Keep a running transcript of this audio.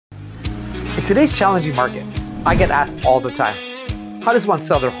In today's challenging market, I get asked all the time, how does one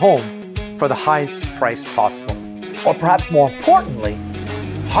sell their home for the highest price possible? Or perhaps more importantly,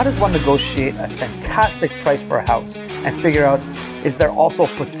 how does one negotiate a fantastic price for a house and figure out, is there also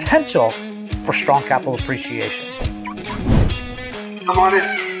potential for strong capital appreciation? Come on in.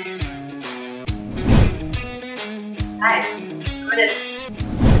 Hi, come in.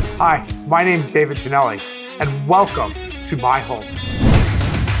 Hi, my name is David Cinelli, and welcome to my home.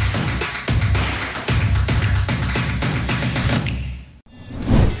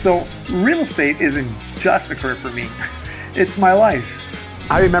 So, real estate isn't just a career for me, it's my life.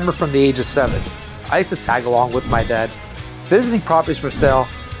 I remember from the age of 7, I used to tag along with my dad, visiting properties for sale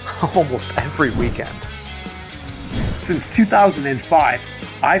almost every weekend. Since 2005,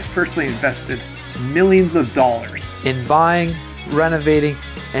 I've personally invested millions of dollars in buying, renovating,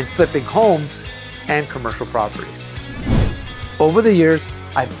 and flipping homes and commercial properties. Over the years,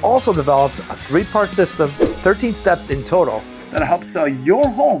 I've also developed a 3-part system, 13 steps in total, that helps sell your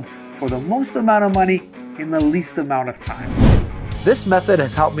home for the most amount of money in the least amount of time. This method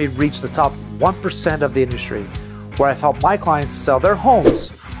has helped me reach the top 1% of the industry, where I've helped my clients sell their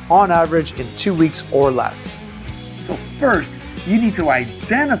homes on average in 2 weeks or less. So first, you need to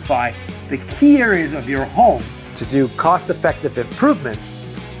identify the key areas of your home to do cost-effective improvements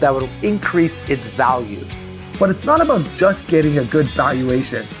that will increase its value. But it's not about just getting a good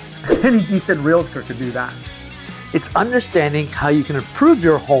valuation. Any decent realtor could do that. It's understanding how you can improve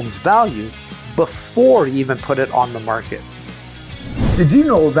your home's value before you even put it on the market. Did you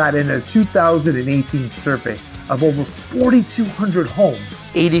know that in a 2018 survey of over 4,200 homes,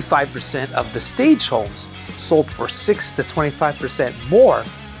 85% of the staged homes sold for 6 to 25% more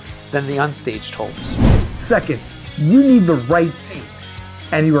than the unstaged homes? Second, you need the right team.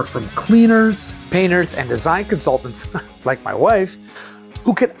 Anywhere from cleaners, painters, and design consultants, like my wife,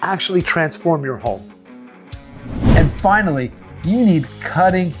 who can actually transform your home. And finally, you need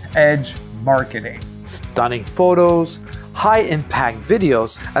cutting-edge marketing. Stunning photos, high-impact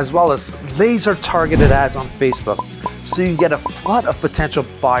videos, as well as laser-targeted ads on Facebook, so you can get a flood of potential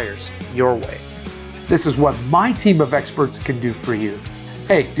buyers your way. This is what my team of experts can do for you.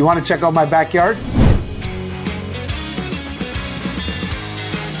 Hey, do you want to check out my backyard?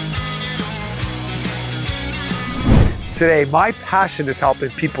 Today, my passion is helping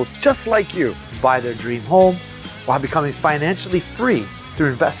people just like you buy their dream home while becoming financially free through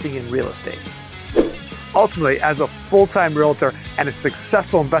investing in real estate. Ultimately, as a full-time realtor and a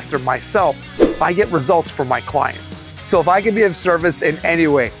successful investor myself, I get results from my clients. So if I can be of service in any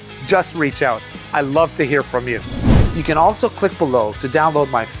way, just reach out. I love to hear from you. You can also click below to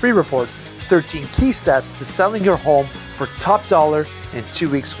download my free report, 13 Key Steps to Selling Your Home for Top Dollar in 2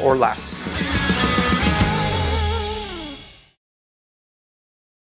 weeks or less.